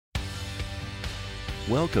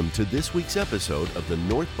Welcome to this week's episode of the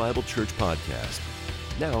North Bible Church Podcast.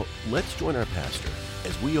 Now, let's join our pastor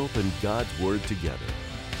as we open God's Word together.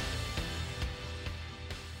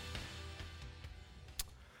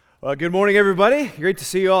 Well, good morning, everybody. Great to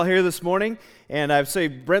see you all here this morning. And I'd say,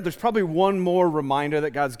 Brent, there's probably one more reminder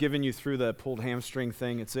that God's given you through the pulled hamstring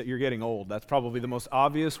thing. It's that you're getting old. That's probably the most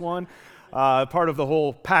obvious one. Part of the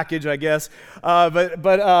whole package, I guess.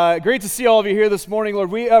 But great to see all of you here this morning,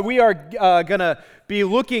 Lord. We are going to be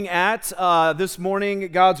looking at this morning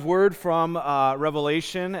God's Word from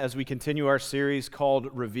Revelation as we continue our series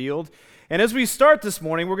called Revealed. And as we start this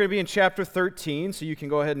morning, we're going to be in chapter 13, so you can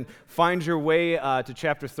go ahead and find your way to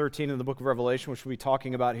chapter 13 in the book of Revelation, which we'll be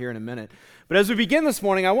talking about here in a minute. But as we begin this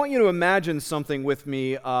morning, I want you to imagine something with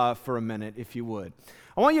me for a minute, if you would.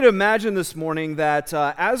 I want you to imagine this morning that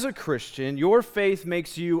as a Christian, your faith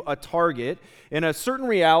makes you a target in a certain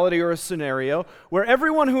reality or a scenario where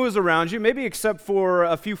everyone who is around you, maybe except for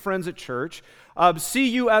a few friends at church, see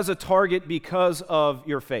you as a target because of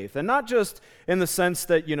your faith. And not just in the sense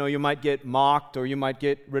that, you might get mocked or you might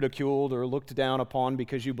get ridiculed or looked down upon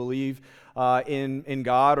because you believe in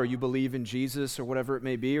God or you believe in Jesus or whatever it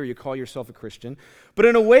may be, or you call yourself a Christian, but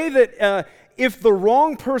in a way that if the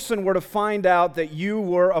wrong person were to find out that you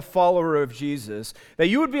were a follower of Jesus, that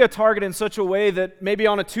you would be a target in such a way that maybe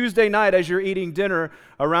on a Tuesday night as you're eating dinner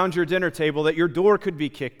around your dinner table, that your door could be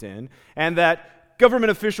kicked in and that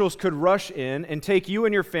government officials could rush in and take you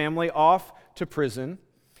and your family off to prison.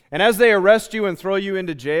 And as they arrest you and throw you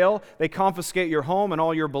into jail, they confiscate your home and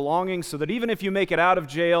all your belongings so that even if you make it out of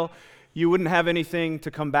jail, you wouldn't have anything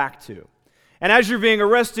to come back to. And as you're being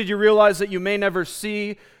arrested, you realize that you may never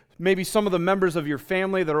see maybe some of the members of your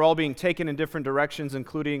family that are all being taken in different directions,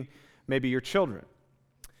 including maybe your children.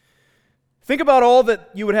 Think about all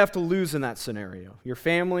that you would have to lose in that scenario. Your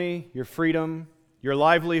family, your freedom, your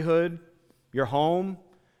livelihood, your home,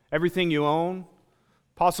 everything you own,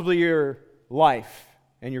 possibly your life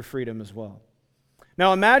and your freedom as well.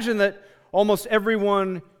 Now imagine that almost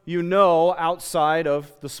everyone you know outside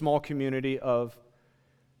of the small community of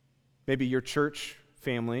maybe your church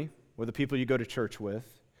family or the people you go to church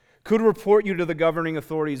with could report you to the governing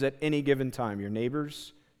authorities at any given time, your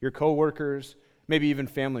neighbors, your coworkers, maybe even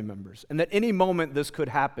family members, and that any moment this could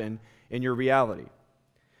happen in your reality.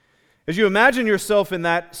 As you imagine yourself in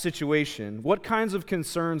that situation, what kinds of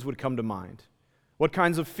concerns would come to mind? What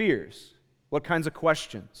kinds of fears? What kinds of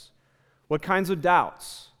questions? What kinds of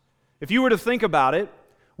doubts? If you were to think about it,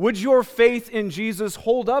 would your faith in Jesus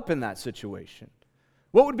hold up in that situation?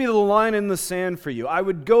 What would be the line in the sand for you? I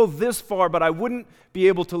would go this far, but I wouldn't be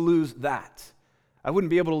able to lose that. I wouldn't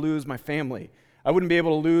be able to lose my family. I wouldn't be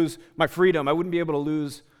able to lose my freedom. I wouldn't be able to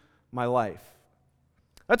lose my life.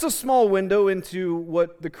 That's a small window into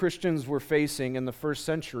what the Christians were facing in the first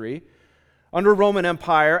century under Roman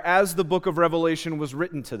Empire as the book of Revelation was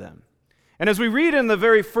written to them. And as we read in the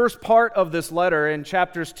very first part of this letter in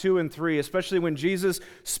chapters 2 and 3, especially when Jesus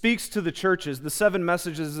speaks to the churches, the 7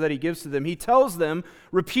 messages that he gives to them, he tells them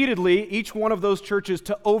repeatedly, each one of those churches,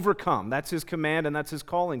 to overcome. That's his command and that's his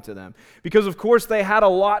calling to them. Because of course they had a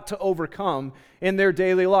lot to overcome in their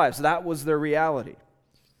daily lives. That was their reality.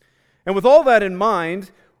 And with all that in mind,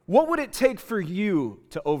 what would it take for you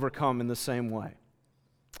to overcome in the same way?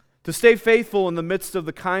 To stay faithful in the midst of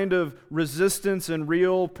the kind of resistance and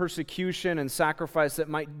real persecution and sacrifice that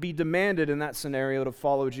might be demanded in that scenario to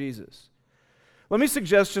follow Jesus. Let me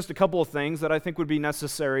suggest just a couple of things that I think would be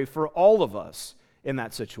necessary for all of us in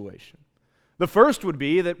that situation. The first would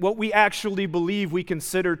be that what we actually believe we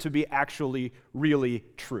consider to be actually really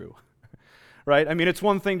true. Right? I mean, it's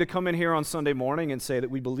one thing to come in here on Sunday morning and say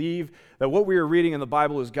that we believe that what we are reading in the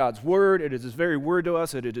Bible is God's Word, it is His very Word to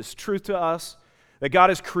us, it is truth to us, that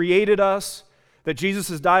God has created us, that Jesus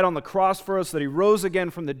has died on the cross for us, that He rose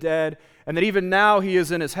again from the dead, and that even now He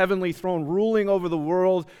is in His heavenly throne ruling over the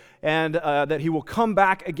world, and that He will come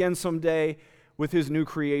back again someday with His new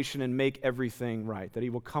creation and make everything right, that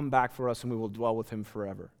He will come back for us and we will dwell with Him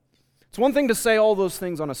forever. It's one thing to say all those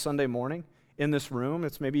things on a Sunday morning in this room.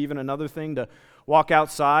 It's maybe even another thing to walk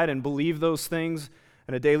outside and believe those things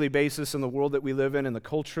on a daily basis in the world that we live in the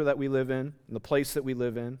culture that we live in the place that we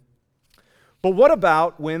live in. But what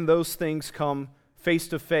about when those things come face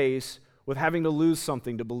to face with having to lose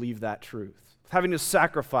something to believe that truth, having to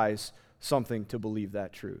sacrifice something to believe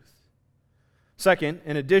that truth? Second,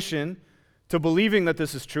 in addition to believing that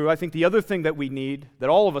this is true, I think the other thing that we need, that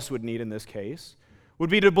all of us would need in this case,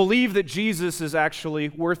 would be to believe that Jesus is actually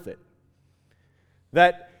worth it.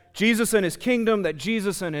 That Jesus and His kingdom, that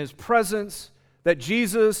Jesus and His presence, that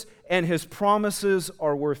Jesus and His promises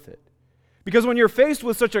are worth it. Because when you're faced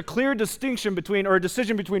with such a clear distinction between, or a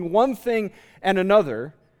decision between one thing and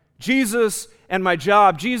another, Jesus and my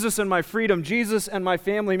job, Jesus and my freedom, Jesus and my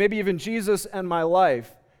family, maybe even Jesus and my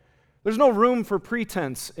life, there's no room for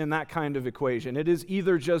pretense in that kind of equation. It is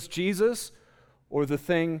either just Jesus or the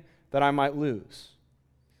thing that I might lose.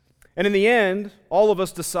 And in the end, all of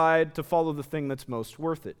us decide to follow the thing that's most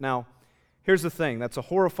worth it. Now, here's the thing. That's a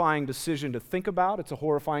horrifying decision to think about. It's a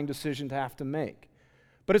horrifying decision to have to make.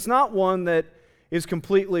 But it's not one that is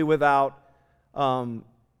completely without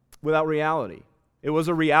reality. It was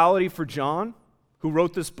a reality for John, who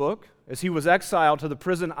wrote this book, as he was exiled to the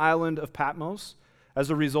prison island of Patmos as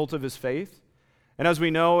a result of his faith. And as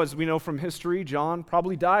we know from history, John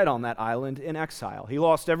probably died on that island in exile. He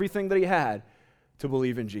lost everything that he had to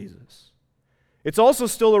believe in Jesus. It's also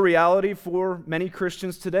still a reality for many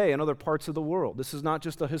Christians today in other parts of the world. This is not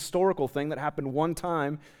just a historical thing that happened one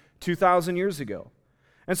time 2,000 years ago.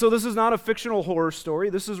 And so this is not a fictional horror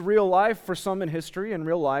story. This is real life for some in history and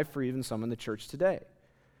real life for even some in the church today.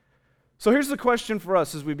 So here's the question for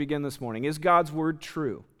us as we begin this morning. Is God's word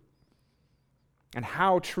true? And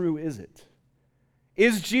how true is it?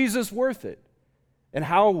 Is Jesus worth it? And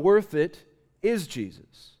how worth it is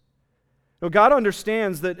Jesus? Now, God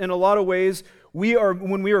understands that in a lot of ways,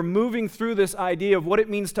 when we are moving through this idea of what it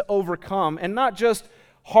means to overcome, and not just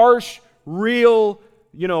harsh, real,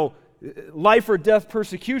 life or death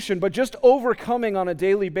persecution, but just overcoming on a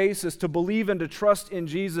daily basis to believe and to trust in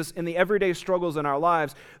Jesus in the everyday struggles in our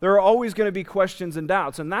lives, there are always going to be questions and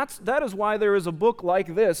doubts. And that is why there is a book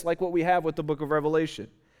like this, like what we have with the book of Revelation.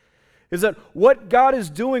 Is that what God is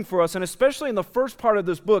doing for us, and especially in the first part of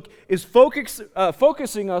this book, is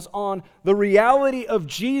focusing us on the reality of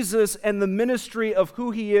Jesus and the ministry of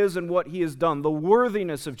who he is and what he has done, the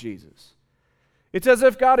worthiness of Jesus. It's as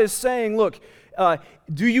if God is saying, look,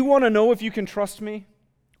 do you want to know if you can trust me?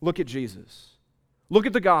 Look at Jesus. Look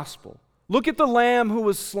at the gospel. Look at the Lamb who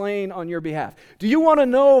was slain on your behalf. Do you want to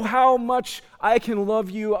know how much I can love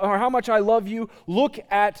you, or how much I love you? Look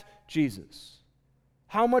at Jesus.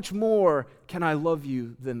 How much more can I love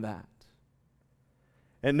you than that?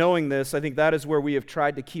 And knowing this, I think that is where we have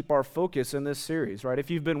tried to keep our focus in this series, right?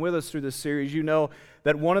 If you've been with us through this series, you know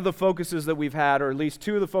that one of the focuses that we've had, or at least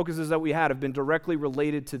two of the focuses that we had, have been directly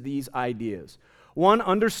related to these ideas. One,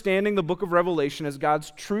 understanding the book of Revelation as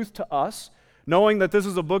God's truth to us, knowing that this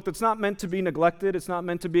is a book that's not meant to be neglected, it's not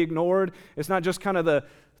meant to be ignored, it's not just kind of the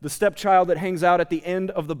stepchild that hangs out at the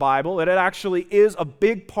end of the Bible. It actually is a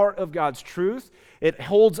big part of God's truth. It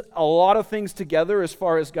holds a lot of things together as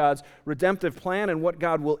far as God's redemptive plan and what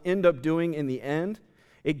God will end up doing in the end.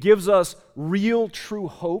 It gives us real, true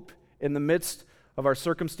hope in the midst of our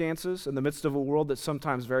circumstances, in the midst of a world that's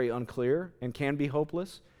sometimes very unclear and can be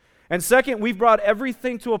hopeless. And second, we've brought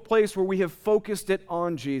everything to a place where we have focused it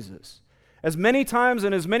on Jesus. As many times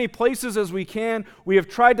and as many places as we can, we have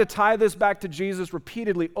tried to tie this back to Jesus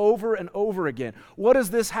repeatedly over and over again. What does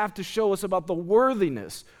this have to show us about the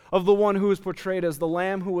worthiness of the one who is portrayed as the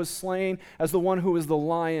Lamb who was slain, as the one who is the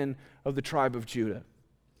Lion of the tribe of Judah?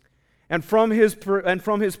 And from his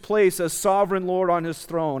place as sovereign Lord on his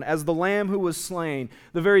throne, as the Lamb who was slain,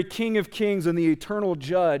 the very King of Kings and the eternal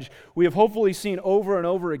Judge, we have hopefully seen over and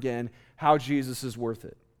over again how Jesus is worth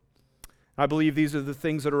it. I believe these are the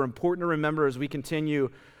things that are important to remember as we continue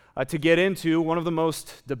to get into one of the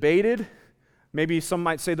most debated, maybe some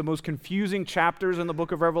might say the most confusing chapters in the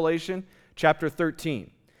book of Revelation, chapter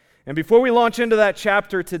 13. And before we launch into that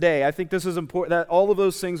chapter today, I think this is important, that all of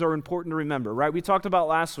those things are important to remember, right? We talked about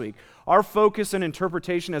last week. Our focus and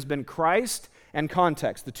interpretation has been Christ and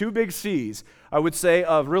context, the two big C's, I would say,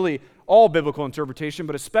 of really all biblical interpretation,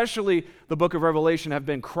 but especially the book of Revelation, have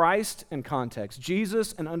been Christ and context,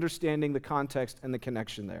 Jesus and understanding the context and the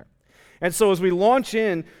connection there. And so as we launch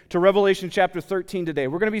in to Revelation chapter 13 today,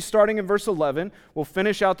 we're going to be starting in verse 11. We'll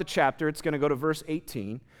finish out the chapter. It's going to go to verse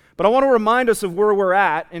 18. But I want to remind us of where we're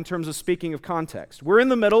at in terms of speaking of context. We're in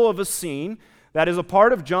the middle of a scene that is a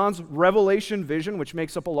part of John's Revelation vision, which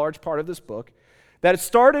makes up a large part of this book, that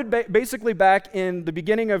started basically back in the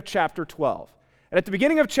beginning of chapter 12. And at the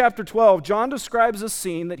beginning of chapter 12, John describes a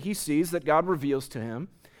scene that he sees, that God reveals to him,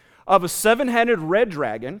 of a seven-headed red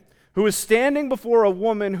dragon who is standing before a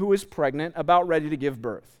woman who is pregnant, about ready to give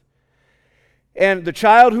birth. And the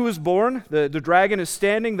child who is born, the dragon is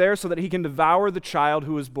standing there so that he can devour the child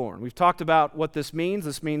who is born. We've talked about what this means.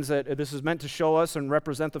 This means that this is meant to show us and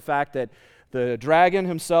represent the fact that the dragon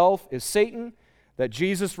himself is Satan, that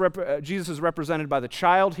Jesus is represented by the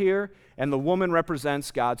child here, and the woman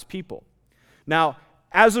represents God's people. Now,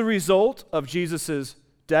 as a result of Jesus'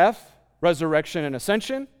 death, resurrection, and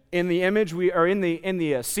ascension, in the image we are in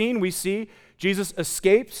the scene, we see Jesus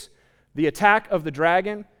escapes The attack of the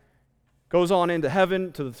dragon goes on into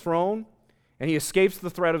heaven to the throne, and he escapes the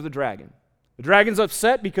threat of the dragon. The dragon's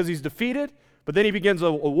upset because he's defeated, but then he begins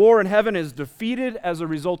a war in heaven, is defeated as a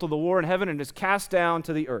result of the war in heaven, and is cast down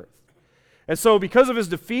to the earth. And so because of his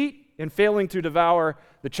defeat in failing to devour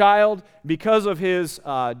the child, because of his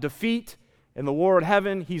defeat in the war in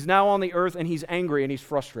heaven, he's now on the earth, and he's angry, and he's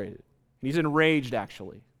frustrated. He's enraged,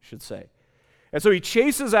 actually, I should say. And so he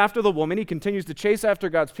chases after the woman. He continues to chase after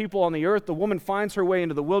God's people on the earth. The woman finds her way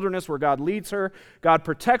into the wilderness where God leads her. God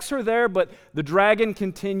protects her there, but the dragon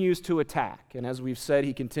continues to attack. And as we've said,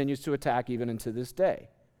 he continues to attack even into this day.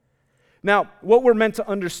 Now, what we're meant to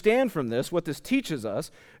understand from this, what this teaches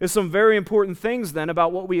us, is some very important things then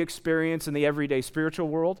about what we experience in the everyday spiritual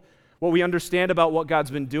world, what we understand about what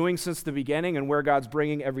God's been doing since the beginning and where God's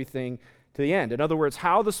bringing everything to the end. In other words,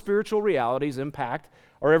 how the spiritual realities impact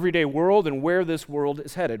our everyday world and where this world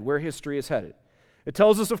is headed, where history is headed. It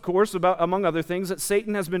tells us, of course, about, among other things, that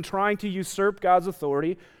Satan has been trying to usurp God's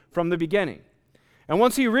authority from the beginning. And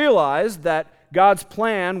once he realized that God's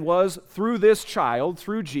plan was through this child,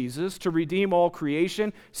 through Jesus, to redeem all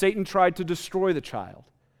creation, Satan tried to destroy the child.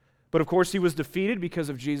 But of course, he was defeated because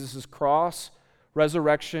of Jesus' cross,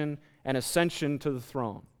 resurrection, and ascension to the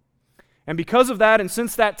throne. And because of that, and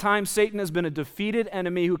since that time, Satan has been a defeated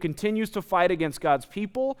enemy who continues to fight against God's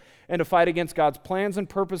people and to fight against God's plans and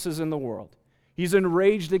purposes in the world. He's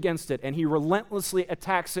enraged against it, and he relentlessly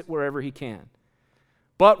attacks it wherever he can.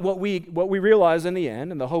 But what we realize in the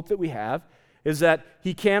end, and the hope that we have, is that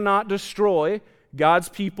he cannot destroy God's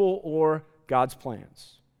people or God's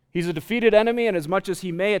plans. He's a defeated enemy, and as much as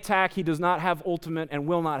he may attack, he does not have ultimate and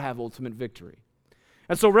will not have ultimate victory.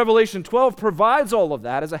 And so Revelation 12 provides all of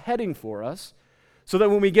that as a heading for us, so that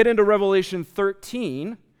when we get into Revelation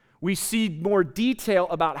 13, we see more detail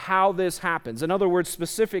about how this happens. In other words,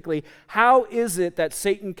 specifically, how is it that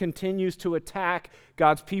Satan continues to attack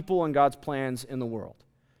God's people and God's plans in the world?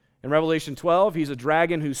 In Revelation 12, he's a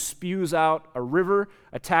dragon who spews out a river,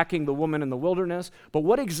 attacking the woman in the wilderness. But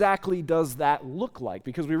what exactly does that look like?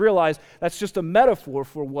 Because we realize that's just a metaphor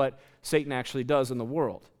for what Satan actually does in the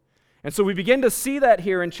world. And so we begin to see that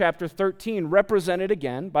here in chapter 13, represented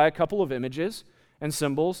again by a couple of images and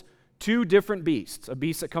symbols, two different beasts. A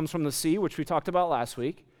beast that comes from the sea, which we talked about last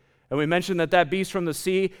week. And we mentioned that that beast from the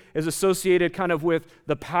sea is associated kind of with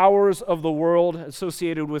the powers of the world,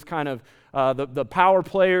 associated with kind of the power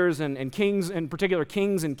players and kings, in particular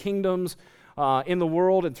kings and kingdoms in the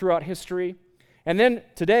world and throughout history. And then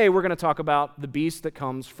today we're going to talk about the beast that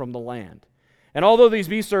comes from the land. And although these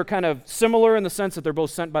beasts are kind of similar in the sense that they're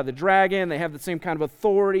both sent by the dragon, they have the same kind of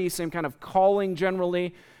authority, same kind of calling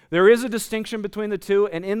generally, there is a distinction between the two,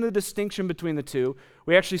 and in the distinction between the two,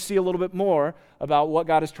 we actually see a little bit more about what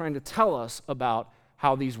God is trying to tell us about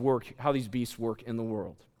how these beasts work in the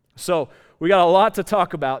world. So we got a lot to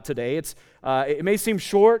talk about today. It may seem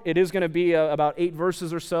short. It is going to be about 8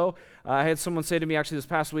 verses or so. I had someone say to me actually this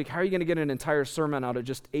past week, how are you going to get an entire sermon out of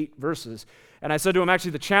just 8 verses? And I said to him,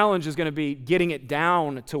 actually, the challenge is going to be getting it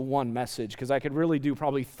down to one message, because I could really do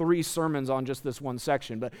probably 3 sermons on just this one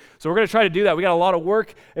section. So we're going to try to do that. We got a lot of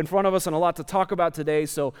work in front of us and a lot to talk about today.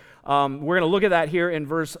 So we're going to look at that here in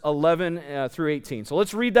verse 11 through 18. So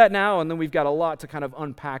let's read that now, and then we've got a lot to kind of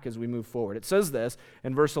unpack as we move forward. It says this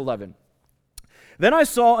in verse 11. Then I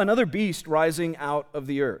saw another beast rising out of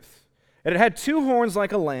the earth. And it had 2 horns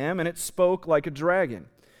like a lamb, and it spoke like a dragon.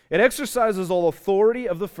 It exercises all authority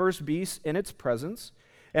of the first beast in its presence,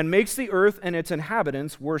 and makes the earth and its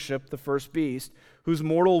inhabitants worship the first beast, whose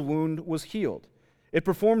mortal wound was healed. It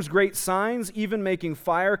performs great signs, even making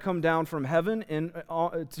fire come down from heaven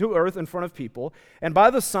to earth in front of people. And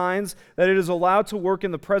by the signs that it is allowed to work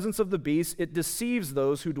in the presence of the beast, it deceives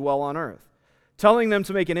those who dwell on earth, telling them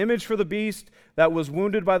to make an image for the beast that was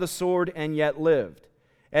wounded by the sword and yet lived.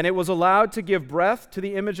 And it was allowed to give breath to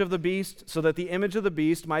the image of the beast, so that the image of the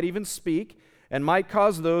beast might even speak, and might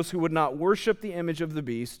cause those who would not worship the image of the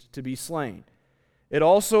beast to be slain. It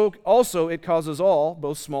also it causes all,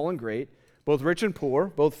 both small and great, both rich and poor,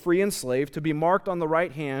 both free and slave, to be marked on the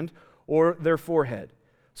right hand or their forehead,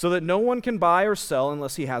 so that no one can buy or sell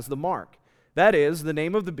unless he has the mark, that is, the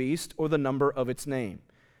name of the beast or the number of its name.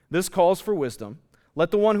 This calls for wisdom.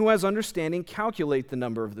 Let the one who has understanding calculate the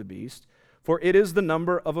number of the beast, for it is the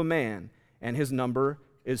number of a man, and his number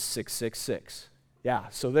is 666. Yeah,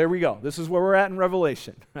 so there we go. This is where we're at in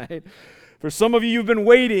Revelation, right? For some of you, you've been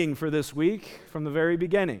waiting for this week from the very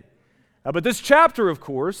beginning. But this chapter, of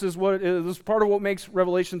course, is part of what makes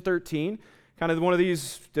Revelation 13 kind of one of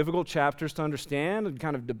these difficult chapters to understand and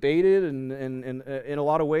kind of debated in a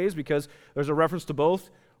lot of ways, because there's a reference to both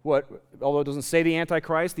although it doesn't say the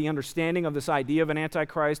Antichrist, the understanding of this idea of an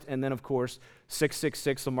Antichrist, and then, of course,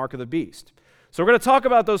 666, the mark of the beast. So we're going to talk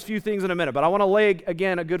about those few things in a minute, but I want to lay,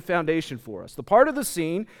 again, a good foundation for us. This part of the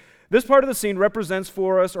scene represents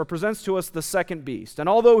for us, or presents to us, the second beast. And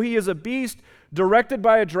although he is a beast directed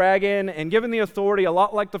by a dragon and given the authority a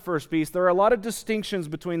lot like the first beast, there are a lot of distinctions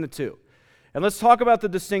between the two. And let's talk about the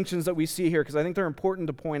distinctions that we see here, because I think they're important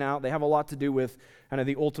to point out. They have a lot to do with kind of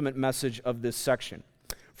the ultimate message of this section.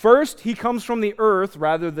 First, he comes from the earth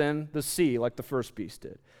rather than the sea, like the first beast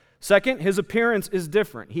did. Second, his appearance is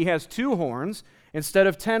different. He has 2 horns instead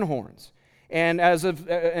of 10 horns. And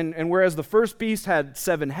whereas the first beast had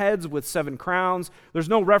 7 heads with 7 crowns, there's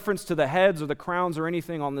no reference to the heads or the crowns or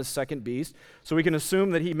anything on this second beast. So we can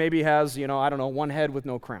assume that he maybe has, 1 head with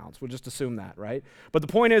no crowns. We'll just assume that, right? But the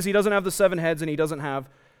point is, he doesn't have the 7 heads and he doesn't have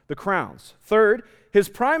the crowns. Third, his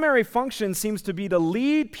primary function seems to be to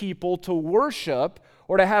lead people to worship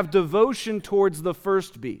or to have devotion towards the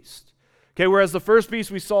first beast. Okay, whereas the first beast,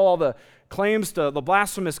 we saw all the claims, the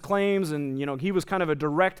blasphemous claims, and he was kind of a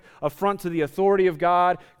direct affront to the authority of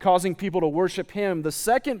God, causing people to worship him. The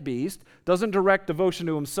second beast doesn't direct devotion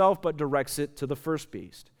to himself, but directs it to the first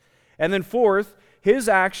beast. And then fourth, his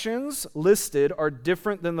actions listed are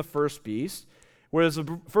different than the first beast. Whereas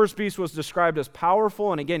the first beast was described as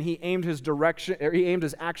powerful, and again, he aimed his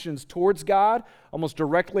actions towards God, almost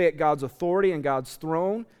directly at God's authority and God's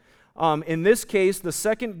throne. In this case, the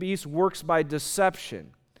second beast works by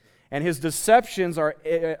deception, and his deceptions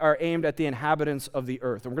are aimed at the inhabitants of the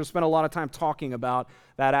earth. And we're going to spend a lot of time talking about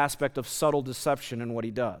that aspect of subtle deception and what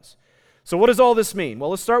he does. So what does all this mean? Well,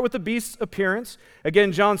 let's start with the beast's appearance.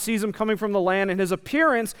 Again, John sees him coming from the land, and his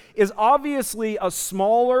appearance is obviously a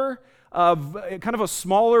smaller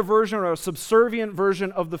version or a subservient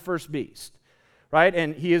version of the first beast, right?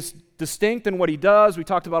 And he is distinct in what he does. We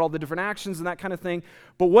talked about all the different actions and that kind of thing.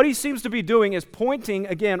 But what he seems to be doing is pointing,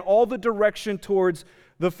 again, all the direction towards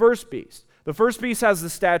the first beast. The first beast has the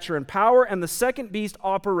stature and power, and the second beast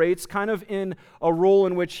operates kind of in a role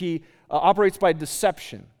in which he operates by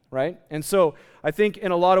deception, right? And so I think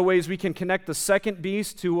in a lot of ways we can connect the second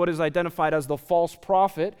beast to what is identified as the false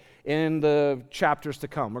prophet in the chapters to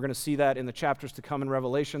come. We're going to see that in the chapters to come in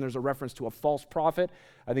Revelation. There's a reference to a false prophet.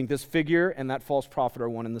 I think this figure and that false prophet are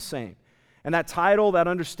one and the same. And that title, that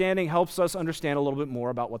understanding, helps us understand a little bit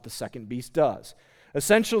more about what the second beast does.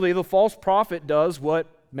 Essentially, the false prophet does what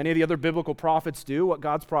many of the other biblical prophets do, what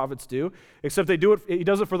God's prophets do, except he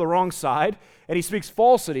does it for the wrong side, and he speaks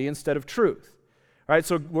falsity instead of truth. Right,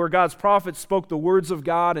 so where God's prophets spoke the words of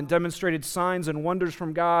God and demonstrated signs and wonders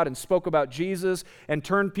from God and spoke about Jesus and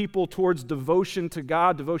turned people towards devotion to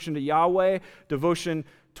God, devotion to Yahweh, devotion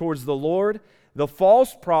towards the Lord, the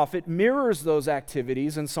false prophet mirrors those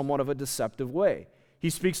activities in somewhat of a deceptive way. He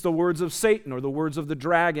speaks the words of Satan or the words of the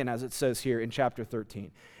dragon, as it says here in chapter 13.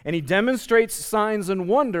 And he demonstrates signs and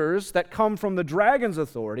wonders that come from the dragon's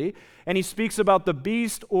authority, and he speaks about the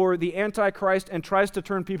beast or the Antichrist and tries to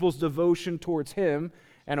turn people's devotion towards him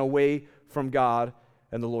and away from God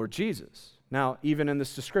and the Lord Jesus. Now, even in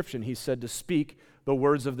this description, he's said to speak the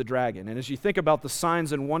words of the dragon. And as you think about the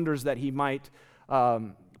signs and wonders that he might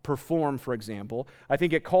perform, for example, I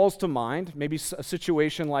think it calls to mind maybe a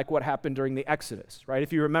situation like what happened during the Exodus, right?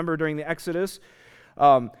 If you remember during the Exodus,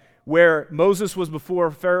 where Moses was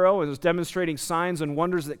before Pharaoh and was demonstrating signs and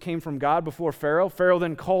wonders that came from God before Pharaoh. Pharaoh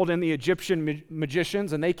then called in the Egyptian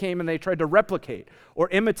magicians, and they came and they tried to replicate or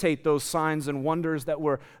imitate those signs and wonders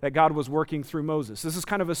that God was working through Moses. This is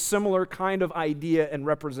kind of a similar kind of idea and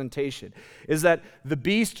representation, is that the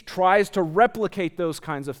beast tries to replicate those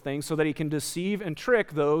kinds of things so that he can deceive and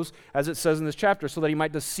trick those, as it says in this chapter, so that he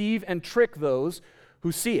might deceive and trick those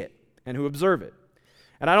who see it and who observe it.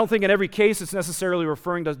 And I don't think in every case it's necessarily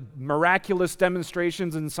referring to miraculous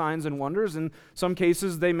demonstrations and signs and wonders. In some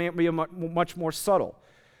cases, they may be much more subtle.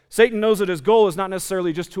 Satan knows that his goal is not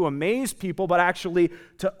necessarily just to amaze people, but actually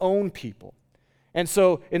to own people. And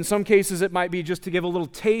so in some cases, it might be just to give a little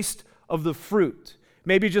taste of the fruit.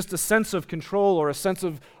 Maybe just a sense of control or a sense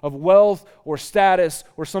of wealth or status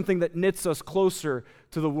or something that knits us closer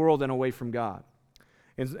to the world and away from God.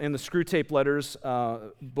 In the Screwtape Letters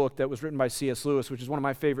book that was written by C.S. Lewis, which is one of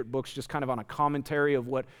my favorite books, just kind of on a commentary of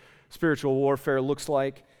what spiritual warfare looks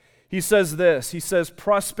like, he says this. He says,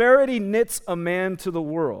 "Prosperity knits a man to the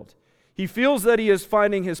world. He feels that he is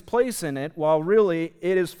finding his place in it, while really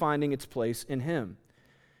it is finding its place in him.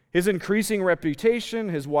 His increasing reputation,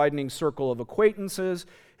 his widening circle of acquaintances,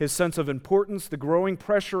 his sense of importance, the growing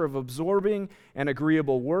pressure of absorbing and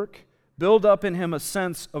agreeable work, build up in him a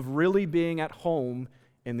sense of really being at home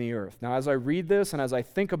in the earth. Now, as I read this and as I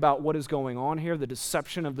think about what is going on here, the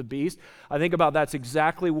deception of the beast, I think about that's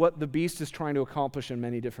exactly what the beast is trying to accomplish in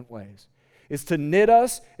many different ways, is to knit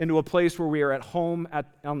us into a place where we are at home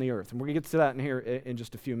on the earth. And we're going to get to that in here in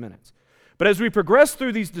just a few minutes. But as we progress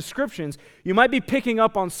through these descriptions, you might be picking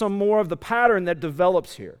up on some more of the pattern that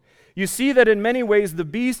develops here. You see that in many ways the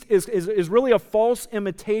beast is really a false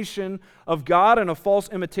imitation of God and a false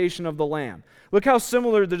imitation of the Lamb. Look how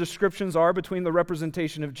similar the descriptions are between the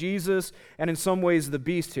representation of Jesus and in some ways the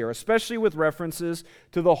beast here, especially with references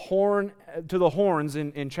to the horns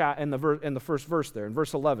in the first verse there, in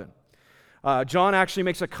verse 11. John actually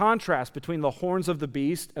makes a contrast between the horns of the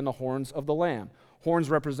beast and the horns of the Lamb.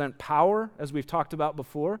 Horns represent power, as we've talked about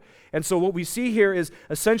before. And so what we see here is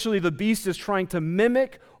essentially the beast is trying to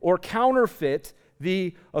mimic or counterfeit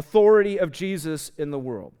the authority of Jesus in the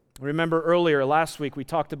world. Remember earlier, last week, we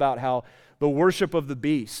talked about how the worship of the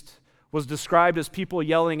beast was described as people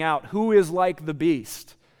yelling out, "Who is like the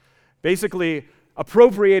beast?" Basically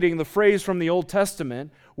appropriating the phrase from the Old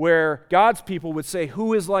Testament where God's people would say,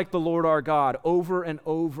 "Who is like the Lord our God?" over and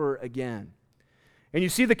over again. And you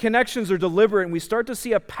see the connections are deliberate, and we start to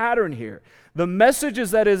see a pattern here. The message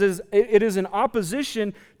is that it is in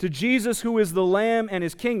opposition to Jesus, who is the Lamb and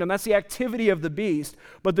his kingdom. That's the activity of the beast.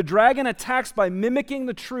 But the dragon attacks by mimicking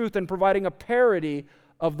the truth and providing a parody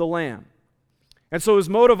of the Lamb. And so his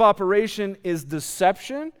mode of operation is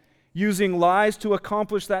deception, using lies to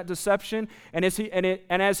accomplish that deception. And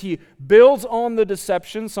as he builds on the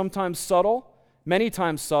deception, sometimes subtle, many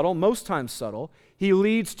times subtle, most times subtle, he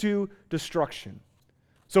leads to destruction.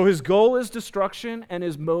 So his goal is destruction and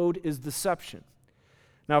his mode is deception.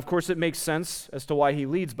 Now, of course, it makes sense as to why he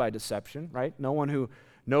leads by deception, right? No one who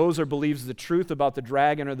knows or believes the truth about the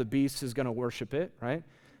dragon or the beast is going to worship it, right?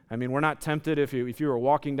 I mean, we're not tempted if you were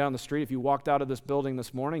walking down the street, if you walked out of this building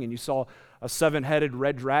this morning and you saw a 7-headed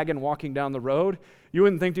red dragon walking down the road, you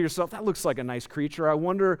wouldn't think to yourself, that looks like a nice creature. I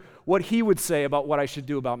wonder what he would say about what I should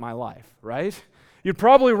do about my life, right? You'd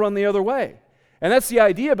probably run the other way. And that's the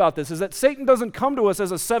idea about this, is that Satan doesn't come to us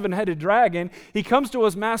as a 7-headed dragon. He comes to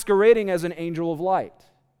us masquerading as an angel of light.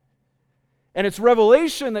 And it's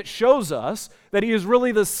Revelation that shows us that he is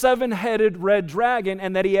really the 7-headed red dragon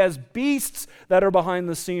and that he has beasts that are behind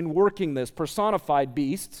the scene working this, personified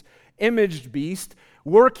beasts, imaged beast,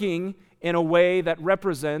 working in a way that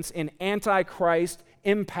represents an antichrist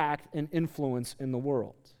impact and influence in the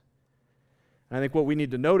world. And I think what we need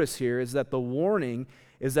to notice here is that the warning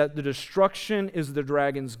is that the destruction is the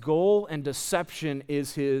dragon's goal and deception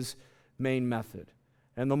is his main method.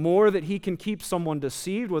 And the more that he can keep someone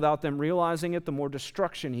deceived without them realizing it, the more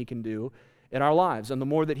destruction he can do in our lives, and the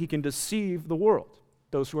more that he can deceive the world,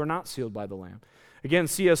 those who are not sealed by the Lamb. Again,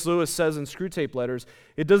 C.S. Lewis says in Screwtape Letters,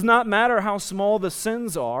 "It does not matter how small the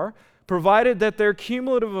sins are, provided that their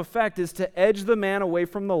cumulative effect is to edge the man away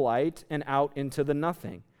from the light and out into the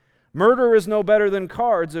nothing. Murder is no better than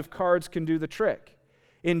cards if cards can do the trick.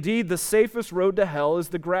 Indeed, the safest road to hell is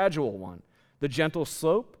the gradual one, the gentle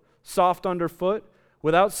slope, soft underfoot,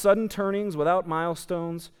 without sudden turnings, without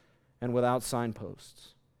milestones, and without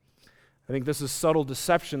signposts." I think this is subtle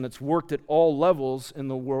deception that's worked at all levels in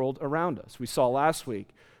the world around us. We saw last week,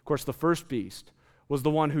 of course, the first beast was the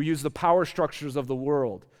one who used the power structures of the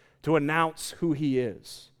world to announce who he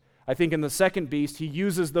is. I think in the second beast, he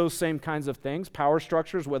uses those same kinds of things, power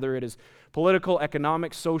structures, whether it is political,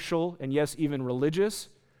 economic, social, and yes, even religious,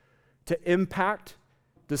 to impact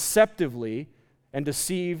deceptively and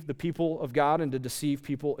deceive the people of God and to deceive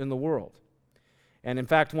people in the world. And in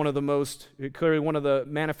fact, one of the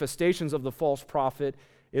manifestations of the false prophet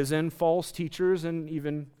is in false teachers and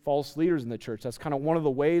even false leaders in the church. That's kind of one of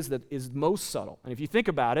the ways that is most subtle. And if you think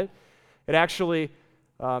about it, it actually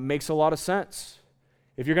makes a lot of sense.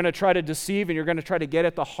 If you're going to try to deceive and you're going to try to get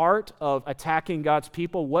at the heart of attacking God's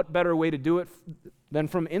people, what better way to do it than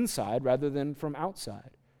from inside rather than from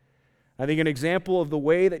outside? I think an example of the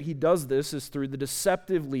way that he does this is through the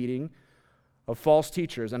deceptive leading of false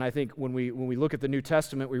teachers. And I think when we look at the New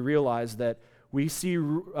Testament, we realize that we see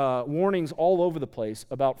warnings all over the place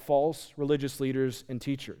about false religious leaders and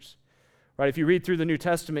teachers. Right? If you read through the New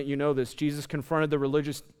Testament, you know this. Jesus confronted the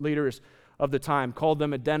religious leaders of the time, called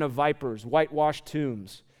them a den of vipers, whitewashed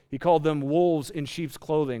tombs. He called them wolves in sheep's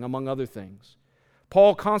clothing, among other things.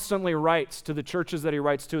 Paul constantly writes to the churches that he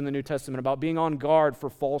writes to in the New Testament about being on guard for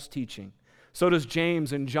false teaching. So does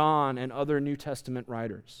James and John and other New Testament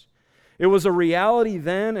writers. It was a reality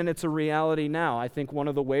then, and it's a reality now. I think one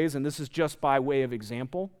of the ways, and this is just by way of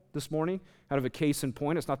example this morning, kind of a case in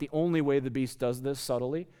point. It's not the only way the beast does this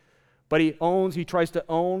subtly, but he tries to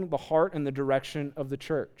own the heart and the direction of the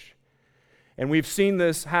church. And we've seen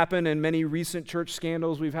this happen in many recent church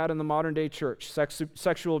scandals we've had in the modern day church: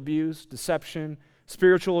 sexual abuse, deception,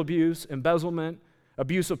 spiritual abuse, embezzlement,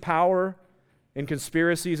 abuse of power, and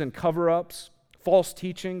conspiracies and cover-ups, false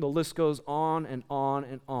teaching. The list goes on and on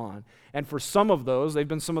and on. And for some of those, they've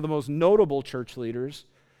been some of the most notable church leaders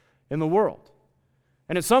in the world.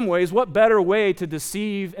 And in some ways, what better way to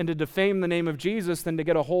deceive and to defame the name of Jesus than to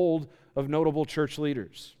get a hold of notable church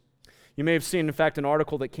leaders? You may have seen, in fact, an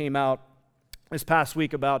article that came out this past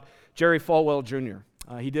week about Jerry Falwell Jr.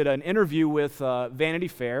 He did an interview with Vanity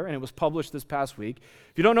Fair, and it was published this past week.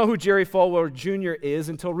 If you don't know who Jerry Falwell Jr. is,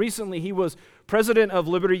 until recently he was president of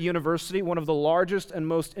Liberty University, one of the largest and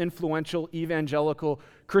most influential evangelical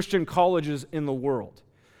Christian colleges in the world.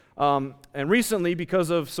 And recently, because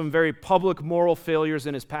of some very public moral failures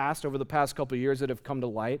in his past, over the past couple of years that have come to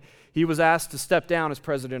light, he was asked to step down as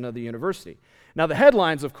president of the university. Now, the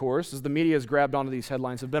headlines, of course, as the media has grabbed onto these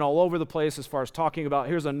headlines, have been all over the place as far as talking about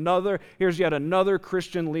here's yet another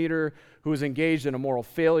Christian leader who is engaged in a moral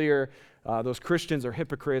failure. Those Christians are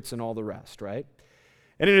hypocrites and all the rest, right?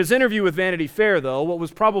 And in his interview with Vanity Fair, though, what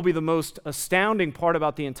was probably the most astounding part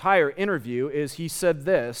about the entire interview is he said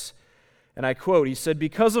this, and I quote, he said,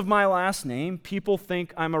 "Because of my last name, people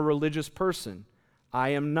think I'm a religious person. I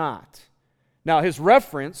am not." Now, his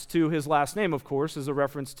reference to his last name, of course, is a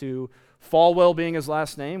reference to Falwell being his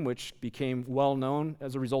last name, which became well known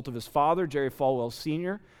as a result of his father, Jerry Falwell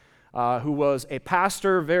Sr., who was a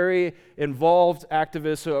pastor, very involved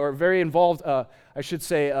activist, or very involved,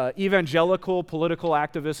 evangelical political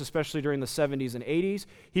activist, especially during the 70s and 80s.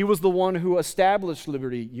 He was the one who established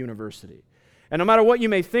Liberty University. And no matter what you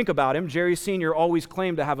may think about him, Jerry Sr. always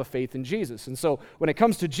claimed to have a faith in Jesus. And so when it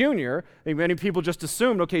comes to Junior, I think many people just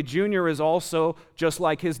assumed, okay, Junior is also just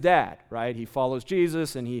like his dad, right? He follows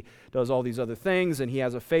Jesus and he does all these other things and he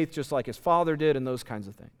has a faith just like his father did and those kinds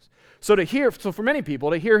of things. So for many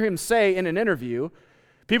people, to hear him say in an interview,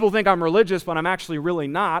 people think I'm religious, but I'm actually really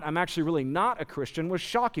not a Christian, was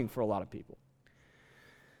shocking for a lot of people.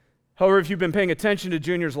 However, if you've been paying attention to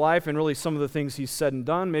Junior's life and really some of the things he's said and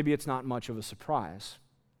done, maybe it's not much of a surprise,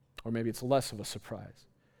 or maybe it's less of a surprise.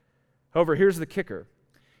 However, here's the kicker.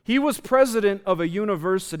 He was president of a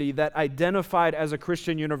university that identified as a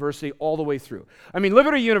Christian university all the way through. I mean,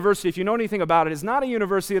 Liberty University, if you know anything about it, is not a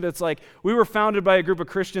university that's like, we were founded by a group of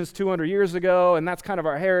Christians 200 years ago, and that's kind of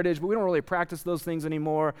our heritage, but we don't really practice those things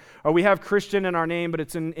anymore. Or we have Christian in our name, but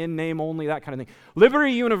it's in name only, that kind of thing.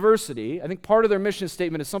 Liberty University, I think part of their mission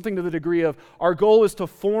statement is something to the degree of, our goal is to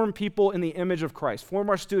form people in the image of Christ, form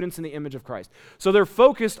our students in the image of Christ. So they're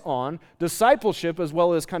focused on discipleship as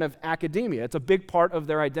well as kind of academia. It's a big part of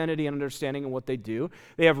their identity and understanding of what they do.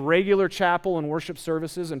 They have regular chapel and worship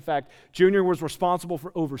services. In fact, Junior was responsible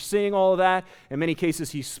for overseeing all of that. In many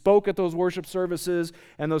cases, he spoke at those worship services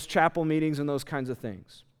and those chapel meetings and those kinds of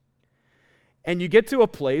things. And you get to a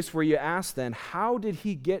place where you ask then, how did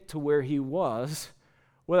he get to where he was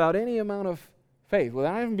without any amount of faith?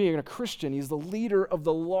 Without even being a Christian, he's the leader of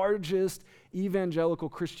the largest evangelical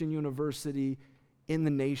Christian university in the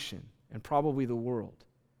nation and probably the world.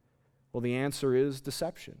 Well, the answer is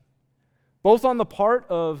deception. Both on the part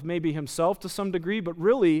of maybe himself to some degree, but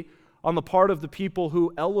really on the part of the people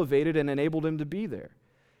who elevated and enabled him to be there.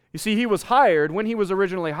 You see, when he was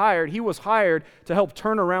originally hired, he was hired to help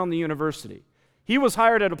turn around the university. He was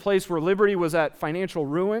hired at a place where Liberty was at financial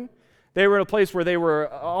ruin. They were at a place where they were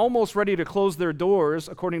almost ready to close their doors,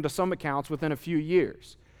 according to some accounts, within a few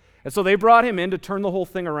years. And so they brought him in to turn the whole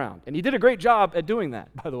thing around. And he did a great job at doing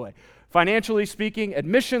that, by the way. Financially speaking,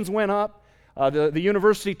 admissions went up. The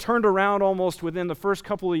university turned around almost within the first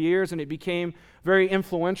couple of years, and it became very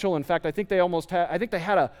influential. In fact, I think they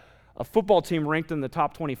had a football team ranked in the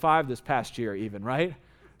top 25 this past year even, right?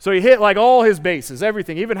 So he hit like all his bases,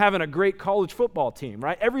 everything, even having a great college football team,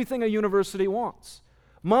 right? Everything a university wants.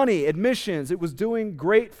 Money, admissions, it was doing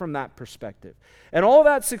great from that perspective. And all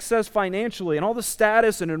that success financially and all the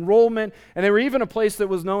status and enrollment, and they were even a place that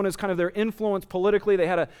was known as kind of their influence politically. They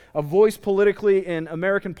had a voice politically in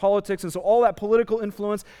American politics, and so all that political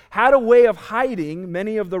influence had a way of hiding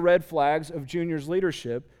many of the red flags of Junior's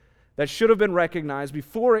leadership that should have been recognized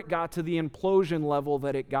before it got to the implosion level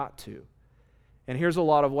that it got to. And here's a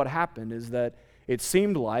lot of what happened is that it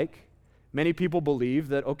seemed like many people believe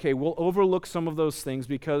that, okay, we'll overlook some of those things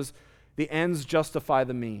because the ends justify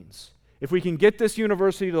the means. If we can get this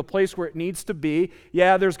university to the place where it needs to be,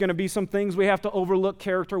 yeah, there's going to be some things we have to overlook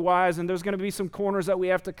character-wise, and there's going to be some corners that we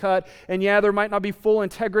have to cut, and yeah, there might not be full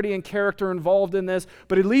integrity and character involved in this,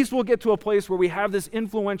 but at least we'll get to a place where we have this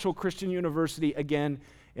influential Christian university again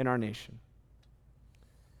in our nation.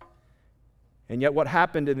 And yet what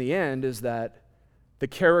happened in the end is that the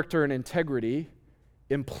character and integrity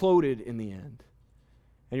imploded in the end.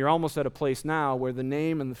 And you're almost at a place now where the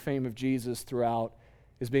name and the fame of Jesus throughout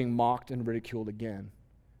is being mocked and ridiculed again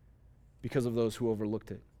because of those who overlooked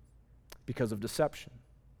it, because of deception.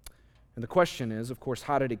 And the question is, of course,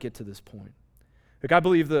 how did it get to this point? Look, I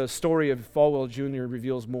believe the story of Falwell Jr.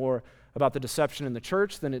 reveals more about the deception in the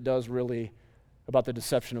church than it does really about the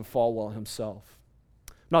deception of Falwell himself.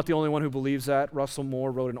 I'm not the only one who believes that. Russell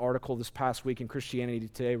Moore wrote an article this past week in Christianity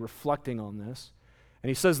Today reflecting on this. And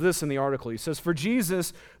he says this in the article. He says, for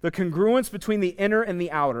Jesus, the congruence between the inner and the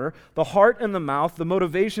outer, the heart and the mouth, the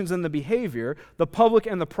motivations and the behavior, the public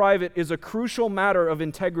and the private is a crucial matter of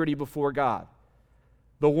integrity before God.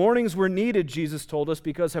 The warnings were needed, Jesus told us,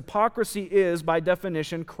 because hypocrisy is, by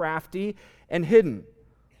definition, crafty and hidden.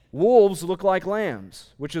 Wolves look like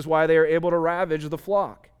lambs, which is why they are able to ravage the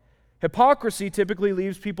flock. Hypocrisy typically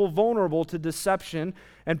leaves people vulnerable to deception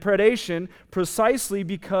and predation precisely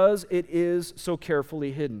because it is so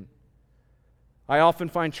carefully hidden. I often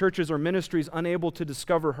find churches or ministries unable to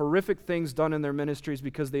discover horrific things done in their ministries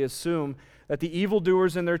because they assume that the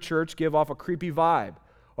evildoers in their church give off a creepy vibe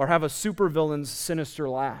or have a supervillain's sinister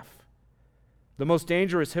laugh. The most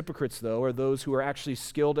dangerous hypocrites, though, are those who are actually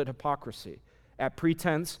skilled at hypocrisy, at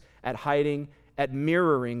pretense, at hiding, at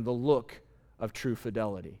mirroring the look of true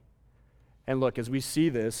fidelity. And look, as we see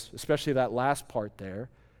this, especially that last part there,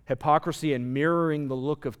 hypocrisy and mirroring the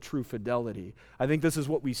look of true fidelity, I think this is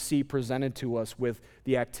what we see presented to us with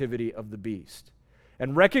the activity of the beast.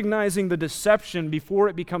 And recognizing the deception before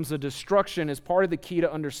it becomes a destruction is part of the key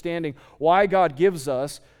to understanding why God gives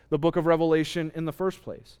us the book of Revelation in the first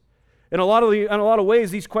place. In a lot of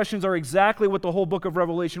ways, these questions are exactly what the whole book of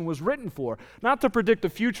Revelation was written for. Not to predict the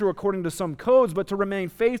future according to some codes, but to remain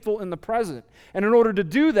faithful in the present. And in order to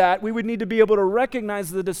do that, we would need to be able to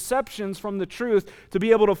recognize the deceptions from the truth, to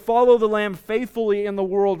be able to follow the Lamb faithfully in the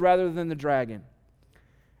world rather than the dragon.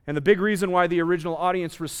 And the big reason why the original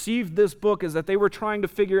audience received this book is that they were trying to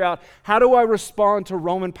figure out, how do I respond to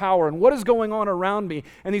Roman power and what is going on around me?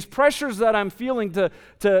 And these pressures that I'm feeling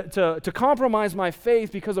to compromise my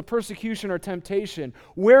faith because of persecution or temptation,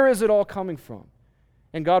 where is it all coming from?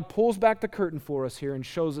 And God pulls back the curtain for us here and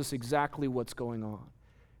shows us exactly what's going on.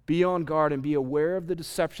 Be on guard and be aware of the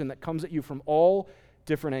deception that comes at you from all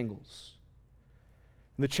different angles.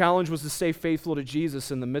 And the challenge was to stay faithful to Jesus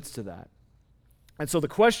in the midst of that. And so the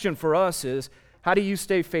question for us is, how do you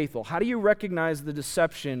stay faithful? How do you recognize the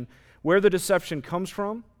deception, where the deception comes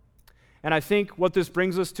from? And I think what this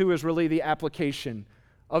brings us to is really the application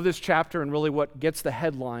of this chapter and really what gets the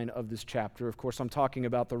headline of this chapter. Of course, I'm talking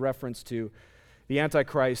about the reference to the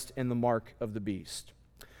Antichrist and the mark of the beast.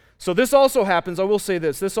 So this also happens, I will say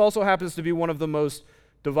this also happens to be one of the most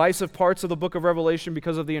divisive parts of the book of Revelation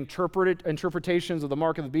because of the interpretations of the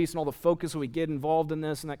mark of the beast and all the focus that we get involved in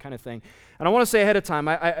this and that kind of thing. And I want to say ahead of time,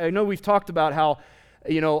 I know we've talked about how,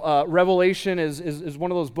 Revelation is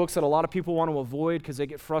one of those books that a lot of people want to avoid because they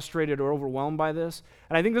get frustrated or overwhelmed by this.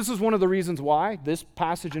 And I think this is one of the reasons why, this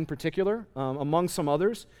passage in particular, among some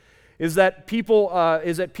others, is that people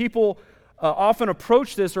often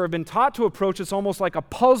approach this or have been taught to approach this almost like a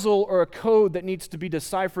puzzle or a code that needs to be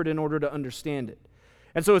deciphered in order to understand it.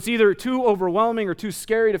 And so it's either too overwhelming or too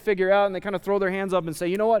scary to figure out, and they kind of throw their hands up and say,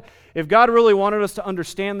 you know what, if God really wanted us to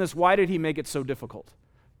understand this, why did he make it so difficult?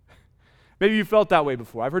 Maybe you felt that way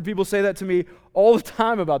before. I've heard people say that to me all the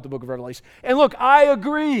time about the book of Revelation. And look, I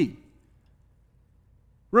agree.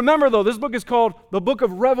 Remember though, this book is called the book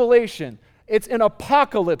of Revelation. It's an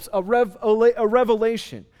apocalypse, a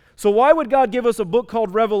revelation. So why would God give us a book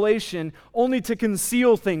called Revelation only to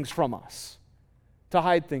conceal things from us, to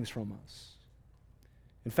hide things from us?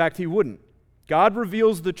 In fact, he wouldn't. God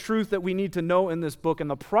reveals the truth that we need to know in this book, and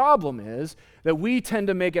the problem is that we tend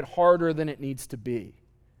to make it harder than it needs to be.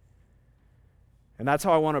 And that's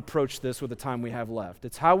how I want to approach this with the time we have left.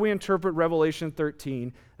 It's how we interpret Revelation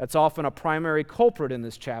 13 that's often a primary culprit in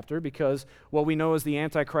this chapter, because what we know as the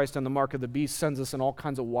Antichrist and the mark of the beast sends us in all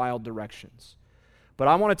kinds of wild directions. But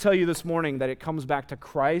I want to tell you this morning that it comes back to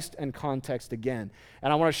Christ and context again.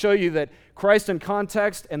 And I want to show you that Christ and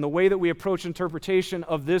context and the way that we approach interpretation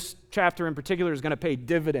of this chapter in particular is going to pay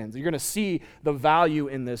dividends. You're going to see the value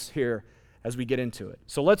in this here as we get into it.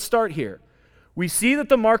 So let's start here. We see that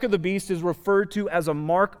the mark of the beast is referred to as a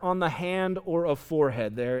mark on the hand or a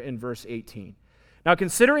forehead there in verse 18. Now,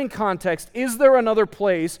 considering context, is there another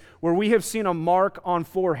place where we have seen a mark on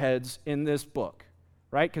foreheads in this book?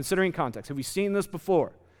 Right? Considering context. Have we seen this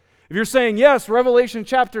before? If you're saying, yes, Revelation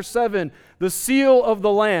chapter 7, the seal of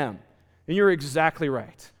the Lamb, then you're exactly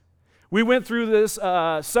right. We went through this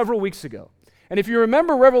several weeks ago. And if you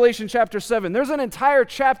remember Revelation chapter 7, there's an entire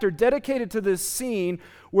chapter dedicated to this scene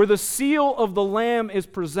where the seal of the Lamb is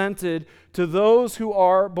presented to those who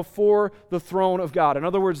are before the throne of God. In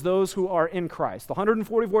other words, those who are in Christ. The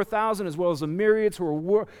 144,000 as well as the myriads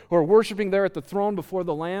who are worshiping there at the throne before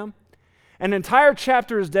the Lamb. An entire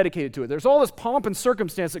chapter is dedicated to it. There's all this pomp and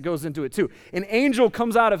circumstance that goes into it too. An angel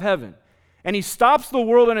comes out of heaven, and he stops the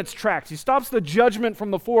world in its tracks. He stops the judgment from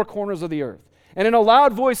the four corners of the earth. And in a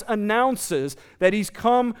loud voice announces that he's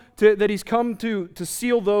come to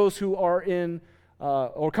seal those who are in,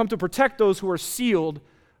 or come to protect those who are sealed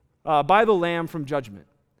by the Lamb from judgment.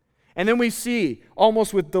 And then we see,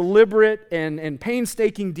 almost with deliberate and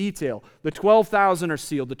painstaking detail, the 12,000 are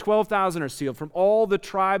sealed. The 12,000 are sealed from all the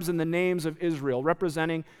tribes and the names of Israel,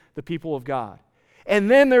 representing the people of God.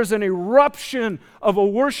 And then there's an eruption of a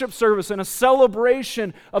worship service and a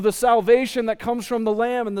celebration of the salvation that comes from the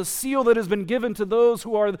Lamb and the seal that has been given to those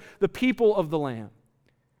who are the people of the Lamb.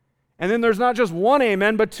 And then there's not just one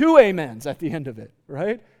amen, but two amens at the end of it,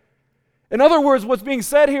 right? In other words, what's being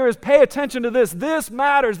said here is pay attention to this. This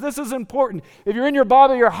matters. This is important. If you're in your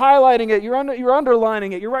Bible, you're highlighting it, you're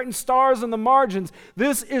underlining it, you're writing stars in the margins.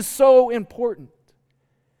 This is so important.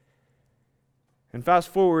 And fast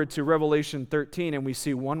forward to Revelation 13, and we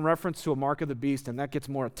see one reference to a mark of the beast, and that gets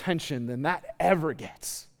more attention than that ever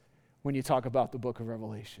gets when you talk about the book of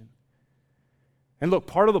Revelation. And look,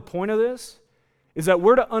 part of the point of this is that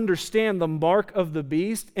we're to understand the mark of the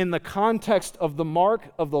beast in the context of the mark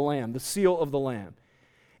of the Lamb, the seal of the Lamb.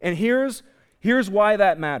 And here's why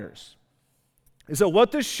that matters. Is that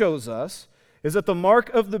what this shows us is that the mark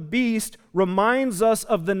of the beast reminds us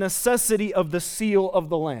of the necessity of the seal of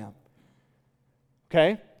the Lamb.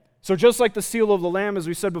 Okay? So just like the seal of the Lamb, as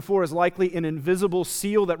we said before, is likely an invisible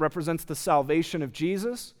seal that represents the salvation of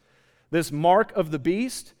Jesus, this mark of the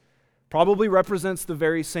beast probably represents the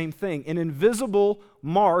very same thing, an invisible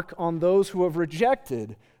mark on those who have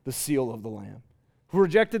rejected the seal of the Lamb, who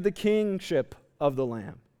rejected the kingship of the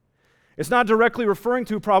Lamb. It's not directly referring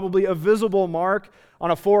to probably a visible mark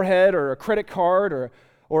on a forehead or a credit card or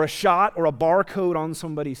a shot or a barcode on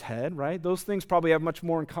somebody's head, right? Those things probably have much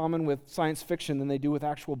more in common with science fiction than they do with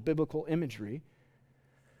actual biblical imagery.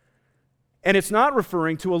 And it's not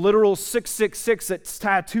referring to a literal 666 that's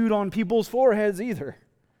tattooed on people's foreheads either.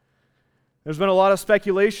 There's been a lot of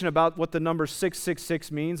speculation about what the number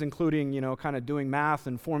 666 means, including, kind of doing math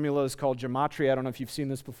and formulas called gematria. I don't know if you've seen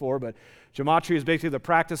this before, but gematria is basically the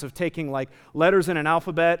practice of taking like letters in an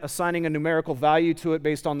alphabet, assigning a numerical value to it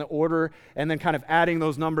based on the order, and then kind of adding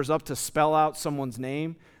those numbers up to spell out someone's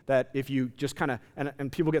name. That if you just kind of,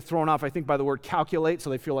 and people get thrown off, I think, by the word calculate, so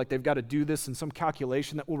they feel like they've got to do this in some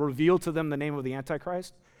calculation that will reveal to them the name of the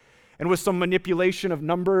Antichrist. And with some manipulation of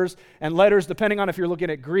numbers and letters, depending on if you're looking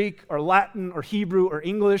at Greek or Latin or Hebrew or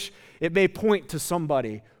English, it may point to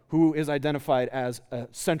somebody who is identified as a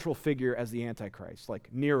central figure as the Antichrist, like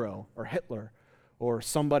Nero or Hitler or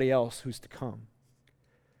somebody else who's to come.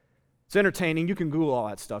 It's entertaining. You can Google all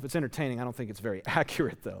that stuff. It's entertaining. I don't think it's very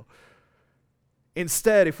accurate, though.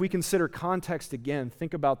 Instead, if we consider context again,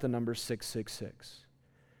 think about the number 666.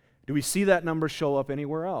 Do we see that number show up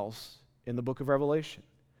anywhere else in the book of Revelation?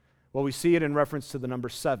 Well, we see it in reference to the number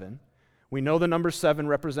 7. We know the number 7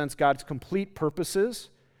 represents God's complete purposes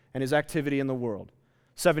and his activity in the world.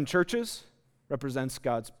 7 churches represents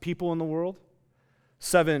God's people in the world.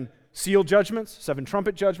 7 seal judgments, 7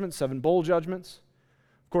 trumpet judgments, 7 bowl judgments.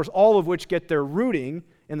 Of course, all of which get their rooting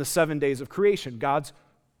in the 7 days of creation, God's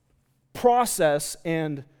process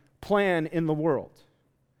and plan in the world.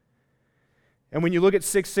 And when you look at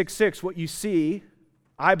 666, what you see,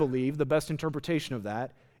 I believe, the best interpretation of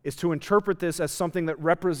that is to interpret this as something that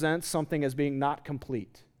represents something as being not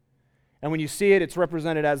complete. And when you see it, it's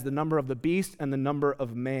represented as the number of the beast and the number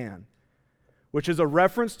of man, which is a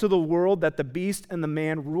reference to the world that the beast and the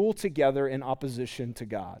man rule together in opposition to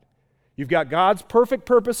God. You've got God's perfect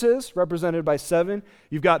purposes, represented by 7.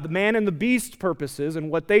 You've got the man and the beast purposes and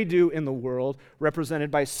what they do in the world, represented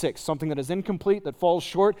by 6. Something that is incomplete, that falls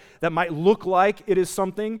short, that might look like it is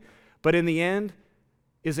something, but in the end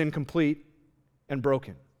is incomplete and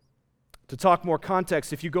broken. To talk more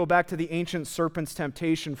context, if you go back to the ancient serpent's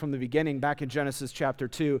temptation from the beginning, back in Genesis chapter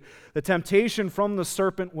 2, the temptation from the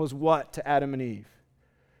serpent was what to Adam and Eve?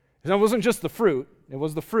 And it wasn't just the fruit, it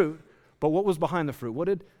was the fruit, but what was behind the fruit? What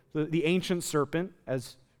did the ancient serpent,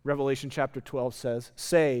 as Revelation chapter 12 says,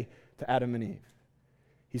 say to Adam and Eve?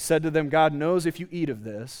 He said to them, God knows if you eat of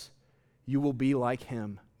this, you will be like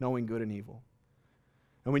him, knowing good and evil.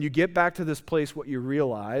 And when you get back to this place, what you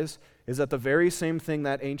realize is that the very same thing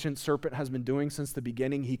that ancient serpent has been doing since the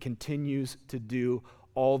beginning, he continues to do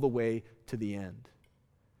all the way to the end.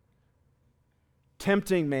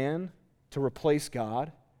 tempting man to replace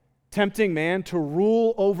God, tempting man to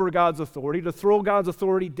rule over God's authority, to throw God's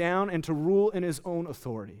authority down and to rule in his own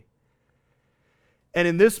authority. And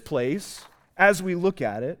in this place, as we look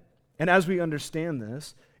at it, and as we understand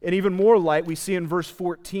this, in even more light, we see in verse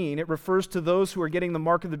 14, it refers to those who are getting the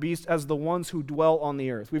mark of the beast as the ones who dwell on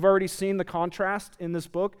the earth. We've already seen the contrast in this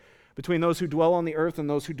book between those who dwell on the earth and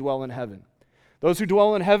those who dwell in heaven. Those who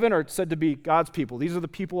dwell in heaven are said to be God's people. These are the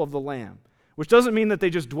people of the Lamb, which doesn't mean that they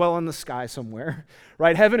just dwell in the sky somewhere,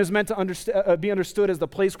 right? Heaven is meant to be understood as the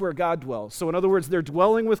place where God dwells. So in other words, they're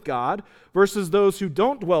dwelling with God versus those who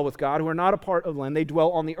don't dwell with God, who are not a part of the land. They dwell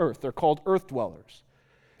on the earth. They're called earth dwellers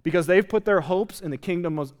because they've put their hopes in the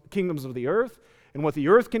kingdoms of the earth and what the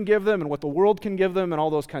earth can give them and what the world can give them and all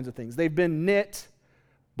those kinds of things. They've been knit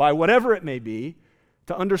by whatever it may be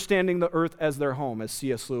to understanding the earth as their home, as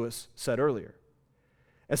C.S. Lewis said earlier.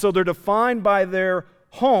 And so they're defined by their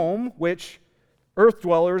home, which earth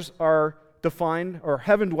dwellers are defined, or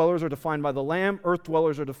heaven dwellers are defined by the Lamb, earth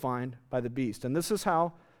dwellers are defined by the beast. And this is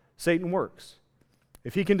how Satan works.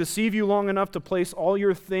 If he can deceive you long enough to place all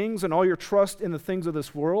your things and all your trust in the things of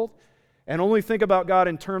this world, and only think about God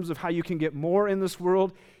in terms of how you can get more in this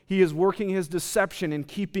world, he is working his deception in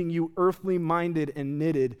keeping you earthly minded and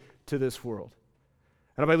knitted to this world.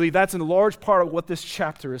 And I believe that's in large part of what this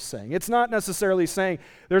chapter is saying. It's not necessarily saying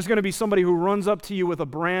there's going to be somebody who runs up to you with a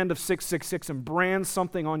brand of 666 and brands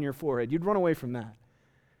something on your forehead. You'd run away from that.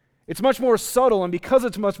 It's much more subtle, and because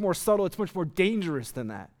it's much more subtle, it's much more dangerous than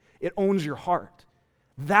that. It owns your heart.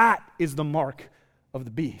 That is the mark of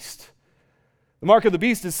the beast. The mark of the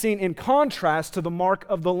beast is seen in contrast to the mark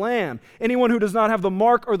of the Lamb. Anyone who does not have the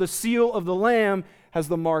mark or the seal of the Lamb has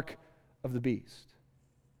the mark of the beast.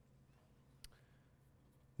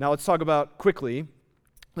 Now let's talk about, quickly,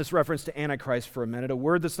 this reference to Antichrist for a minute, a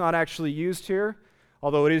word that's not actually used here,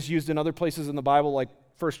 although it is used in other places in the Bible, like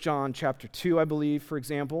 1 John chapter 2, I believe, for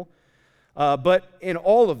example. But in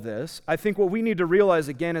all of this, I think what we need to realize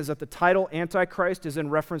again is that the title Antichrist is in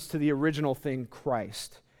reference to the original thing,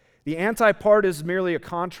 Christ. The anti part is merely a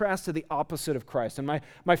contrast to the opposite of Christ. And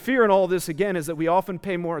my fear in all of this, again, is that we often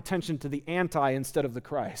pay more attention to the anti instead of the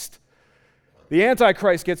Christ. The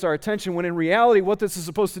Antichrist gets our attention when in reality what this is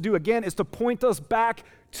supposed to do, again, is to point us back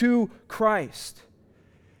to Christ.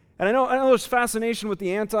 And I know there's fascination with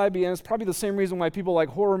the anti, and it's probably the same reason why people like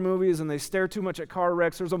horror movies and they stare too much at car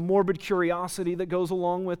wrecks. There's a morbid curiosity that goes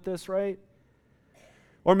along with this, right?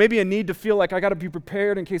 Or maybe a need to feel like I got to be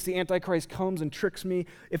prepared in case the Antichrist comes and tricks me.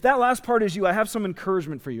 If that last part is you, I have some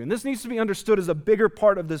encouragement for you. And this needs to be understood as a bigger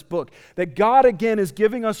part of this book. That God, again, is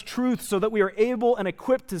giving us truth so that we are able and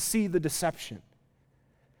equipped to see the deception.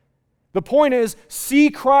 The point is,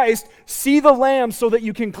 see Christ, see the Lamb so that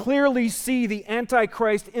you can clearly see the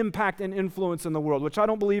Antichrist impact and influence in the world, which I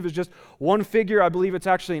don't believe is just one figure. I believe it's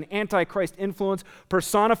actually an Antichrist influence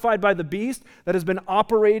personified by the beast that has been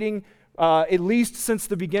operating at least since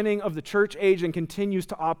the beginning of the church age and continues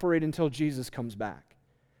to operate until Jesus comes back.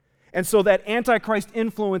 And so that Antichrist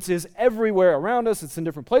influence is everywhere around us. It's in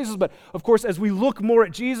different places. But of course, as we look more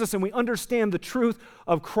at Jesus and we understand the truth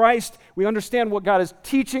of Christ, we understand what God is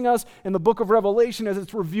teaching us in the book of Revelation as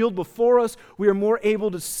it's revealed before us, we are more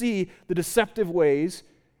able to see the deceptive ways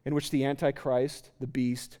in which the Antichrist, the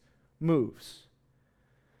beast, moves.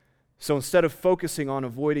 So instead of focusing on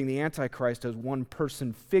avoiding the Antichrist as one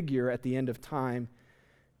person figure at the end of time,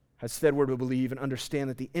 instead we're to believe and understand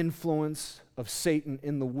that the influence of Satan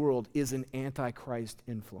in the world is an Antichrist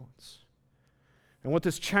influence. And what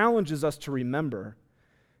this challenges us to remember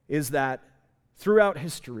is that throughout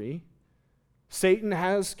history, Satan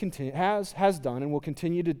has done and will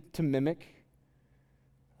continue to mimic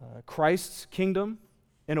Christ's kingdom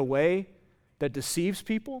in a way that deceives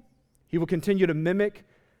people. He will continue to mimic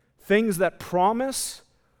things that promise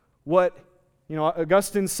what,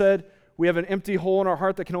 Augustine said, we have an empty hole in our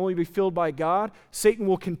heart that can only be filled by God. Satan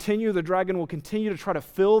will continue, the dragon will continue to try to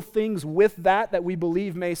fill things with that we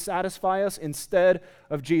believe may satisfy us instead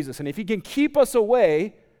of Jesus. And if he can keep us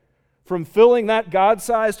away from filling that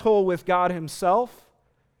God-sized hole with God himself,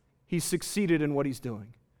 he's succeeded in what he's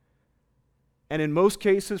doing. And in most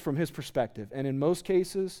cases, from his perspective, and in most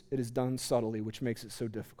cases, it is done subtly, which makes it so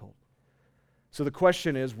difficult. So the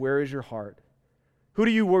question is, where is your heart? Who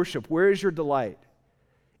do you worship? Where is your delight?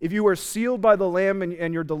 If you are sealed by the Lamb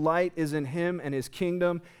and your delight is in him and his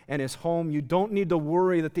kingdom and his home, you don't need to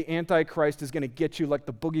worry that the Antichrist is going to get you like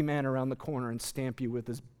the boogeyman around the corner and stamp you with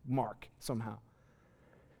his mark somehow.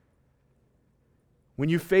 When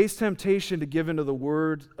you face temptation to give into the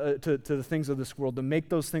word, to the things of this world, to make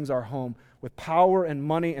those things our home, with power and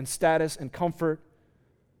money and status and comfort,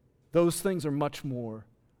 those things are much more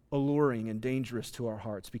alluring and dangerous to our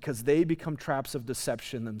hearts because they become traps of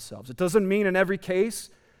deception themselves. It doesn't mean in every case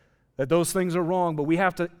that those things are wrong, but we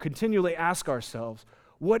have to continually ask ourselves,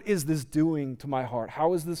 what is this doing to my heart?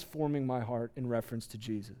 How is this forming my heart in reference to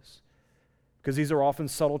Jesus? Because these are often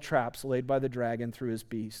subtle traps laid by the dragon through his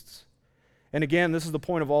beasts. And again, this is the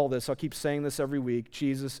point of all this. I'll keep saying this every week,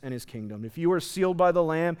 Jesus and his kingdom. If you are sealed by the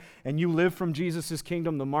Lamb and you live from Jesus'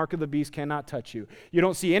 kingdom, the mark of the beast cannot touch you. You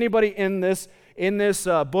don't see anybody in this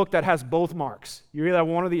book that has both marks. You're either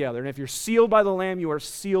one or the other. And if you're sealed by the Lamb, you are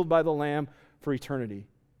sealed by the Lamb for eternity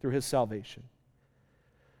through his salvation.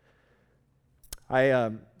 I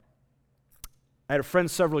had a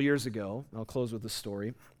friend several years ago, I'll close with this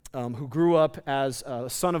story, who grew up as a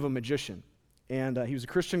son of a magician. And he was a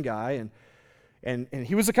Christian guy, and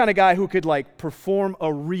he was the kind of guy who could perform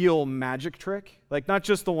a real magic trick. Not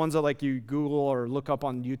just the ones that you Google or look up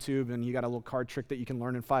on YouTube and you got a little card trick that you can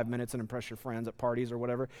learn in 5 minutes and impress your friends at parties or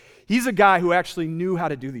whatever. He's a guy who actually knew how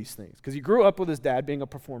to do these things because he grew up with his dad being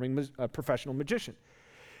a professional magician.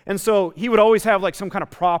 And so he would always have some kind of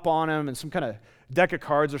prop on him and some kind of deck of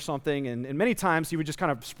cards or something, and many times he would just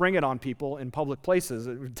kind of spring it on people in public places.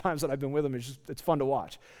 At times that I've been with him, it's fun to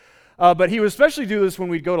watch. But he would especially do this when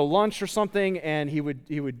we'd go to lunch or something, and he would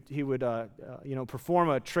perform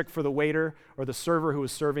a trick for the waiter or the server who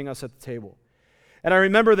was serving us at the table. And I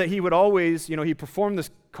remember that he would always, he'd perform this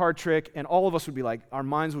card trick, and all of us would be our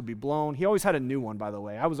minds would be blown. He always had a new one, by the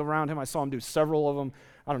way. I was around him. I saw him do several of them.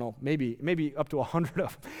 I don't know, maybe up to 100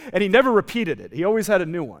 of them. And he never repeated it. He always had a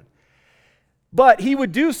new one. But he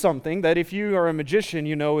would do something that, if you are a magician,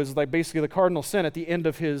 is basically the cardinal sin at the end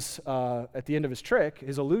of his trick,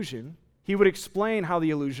 his illusion. He would explain how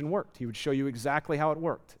the illusion worked. He would show you exactly how it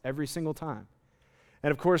worked every single time.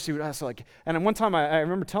 And of course, he would ask and then one time I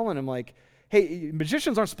remember telling him hey,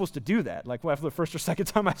 magicians aren't supposed to do that. After the first or second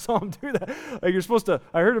time I saw him do that, you're supposed to.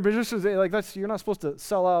 I heard a magician say you're not supposed to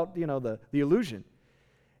sell out, the illusion.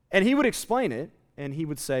 And he would explain it, and he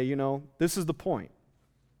would say, this is the point,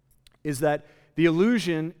 is that the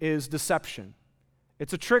illusion is deception.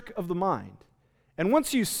 It's a trick of the mind. And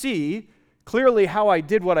once you see clearly how I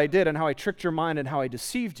did what I did and how I tricked your mind and how I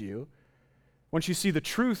deceived you, once you see the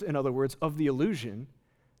truth, in other words, of the illusion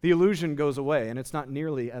goes away, and it's not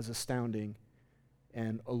nearly as astounding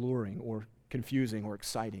and alluring or confusing or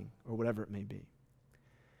exciting or whatever it may be.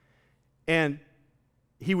 And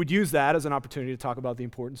he would use that as an opportunity to talk about the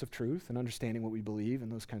importance of truth and understanding what we believe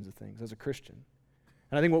and those kinds of things as a Christian.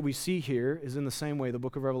 And I think what we see here is in the same way the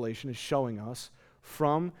book of Revelation is showing us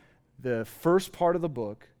from the first part of the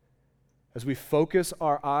book, as we focus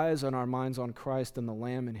our eyes and our minds on Christ and the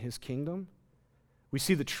Lamb and his kingdom, we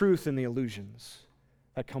see the truth in the illusions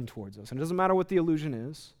that come towards us. And it doesn't matter what the illusion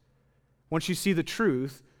is. Once you see the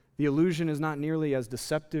truth, the illusion is not nearly as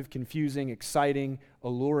deceptive, confusing, exciting,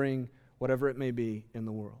 alluring, whatever it may be in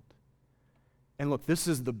the world. And look, this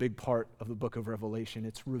is the big part of the book of Revelation.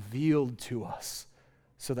 It's revealed to us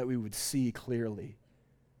so that we would see clearly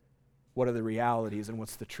what are the realities and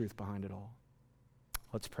what's the truth behind it all.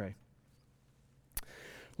 Let's pray.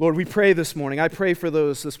 Lord, we pray this morning. I pray for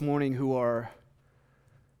those this morning who are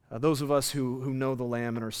those of us who know the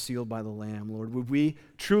Lamb and are sealed by the Lamb. Lord, would we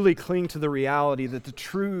truly cling to the reality that the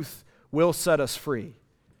truth will set us free.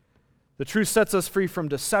 The truth sets us free from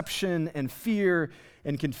deception and fear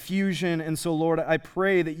and confusion. And so, Lord, I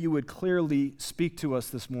pray that you would clearly speak to us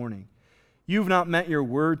this morning. You've not meant your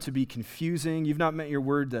word to be confusing. You've not meant your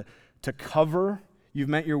word to cover. You've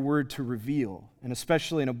meant your word to reveal, and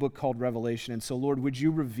especially in a book called Revelation. And so, Lord, would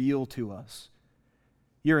you reveal to us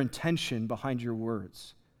your intention behind your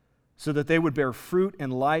words so that they would bear fruit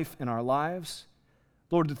and life in our lives?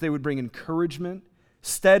 Lord, that they would bring encouragement,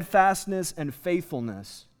 steadfastness, and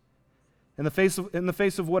faithfulness in the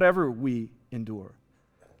face of whatever we endure.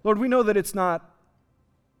 Lord, we know that it's not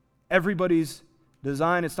everybody's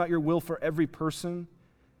design. It's not your will for every person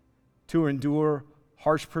to endure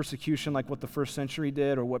harsh persecution like what the first century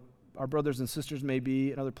did or what our brothers and sisters may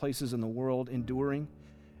be in other places in the world enduring.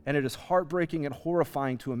 And it is heartbreaking and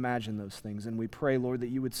horrifying to imagine those things. And we pray, Lord, that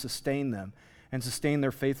you would sustain them and sustain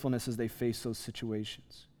their faithfulness as they face those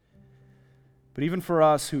situations. But even for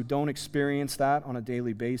us who don't experience that on a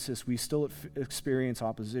daily basis, we still experience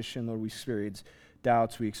opposition, Lord. We experience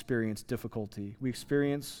doubts, we experience difficulty, we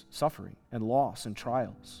experience suffering and loss and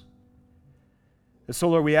trials. And so,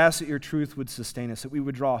 Lord, we ask that your truth would sustain us, that we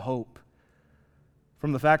would draw hope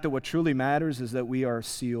from the fact that what truly matters is that we are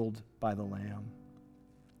sealed by the Lamb.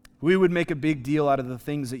 We would make a big deal out of the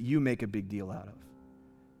things that you make a big deal out of.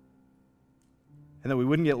 And that we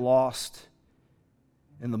wouldn't get lost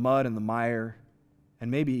in the mud and the mire and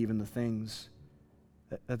maybe even the things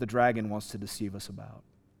that the dragon wants to deceive us about.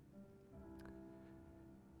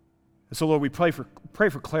 And so, Lord, we pray for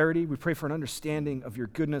clarity. We pray for an understanding of your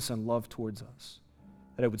goodness and love towards us,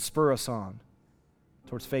 that it would spur us on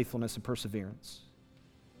towards faithfulness and perseverance.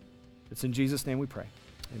 It's in Jesus' name we pray.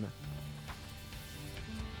 Amen.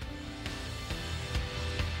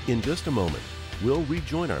 In just a moment, we'll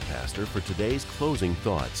rejoin our pastor for today's closing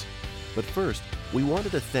thoughts. But first, we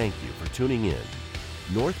wanted to thank you for tuning in.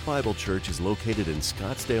 North Bible Church is located in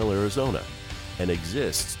Scottsdale, Arizona, and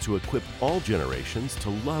exists to equip all generations to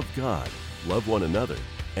love God, love one another,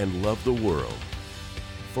 and love the world.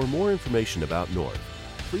 For more information about North,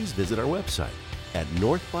 please visit our website at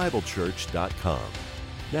northbiblechurch.com.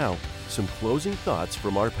 Now, some closing thoughts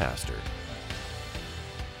from our pastor.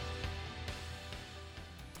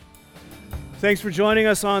 Thanks for joining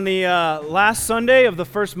us on the last Sunday of the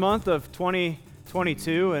first month of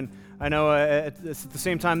 2022. And I know at the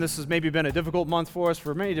same time this has maybe been a difficult month for us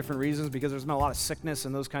for many different reasons, because there's been a lot of sickness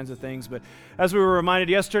and those kinds of things. But as we were reminded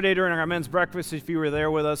yesterday during our men's breakfast, if you were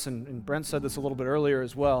there with us, and Brent said this a little bit earlier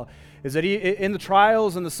as well, is that in the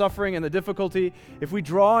trials and the suffering and the difficulty, if we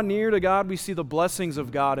draw near to God, we see the blessings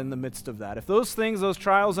of God in the midst of that. If those things, those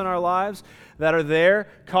trials in our lives that are there,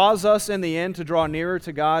 cause us in the end to draw nearer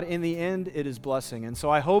to God, in the end, it is blessing. And so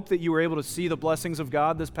I hope that you were able to see the blessings of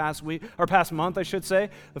God this past week, or past month, I should say,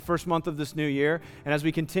 the first month of this new year. And as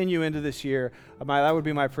we continue into this year, that would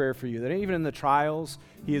be my prayer for you, that even in the trials,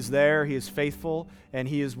 He is there, He is faithful, and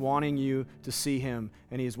He is wanting you to see Him,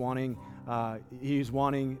 and He is wanting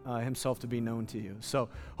Himself to be known to you. So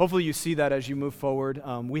hopefully you see that as you move forward.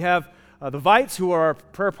 We have the Vites, who are our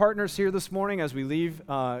prayer partners here this morning as we leave.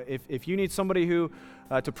 If you need somebody to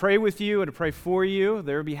pray with you and to pray for you,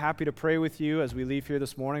 they'll be happy to pray with you as we leave here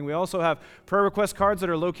this morning. We also have prayer request cards that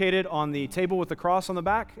are located on the table with the cross on the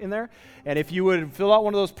back in there. And if you would fill out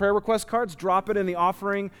one of those prayer request cards, drop it in the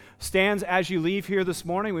offering stands as you leave here this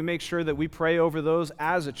morning. We make sure that we pray over those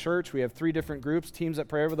as a church. We have 3 different groups, teams that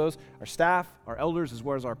pray over those: our staff, our elders, as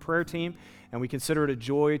well as our prayer team. And we consider it a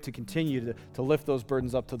joy to continue to lift those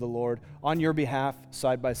burdens up to the Lord on your behalf,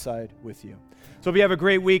 side by side with you. So if you have a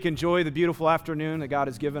great week, enjoy the beautiful afternoon that God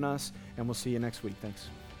has given us, and we'll see you next week. Thanks.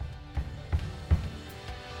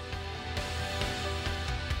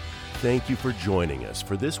 Thank you for joining us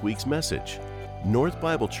for this week's message. North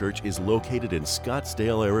Bible Church is located in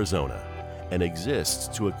Scottsdale, Arizona, and exists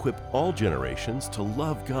to equip all generations to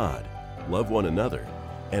love God, love one another,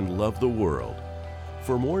 and love the world.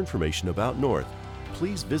 For more information about North,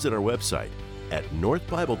 please visit our website at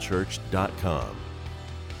northbiblechurch.com.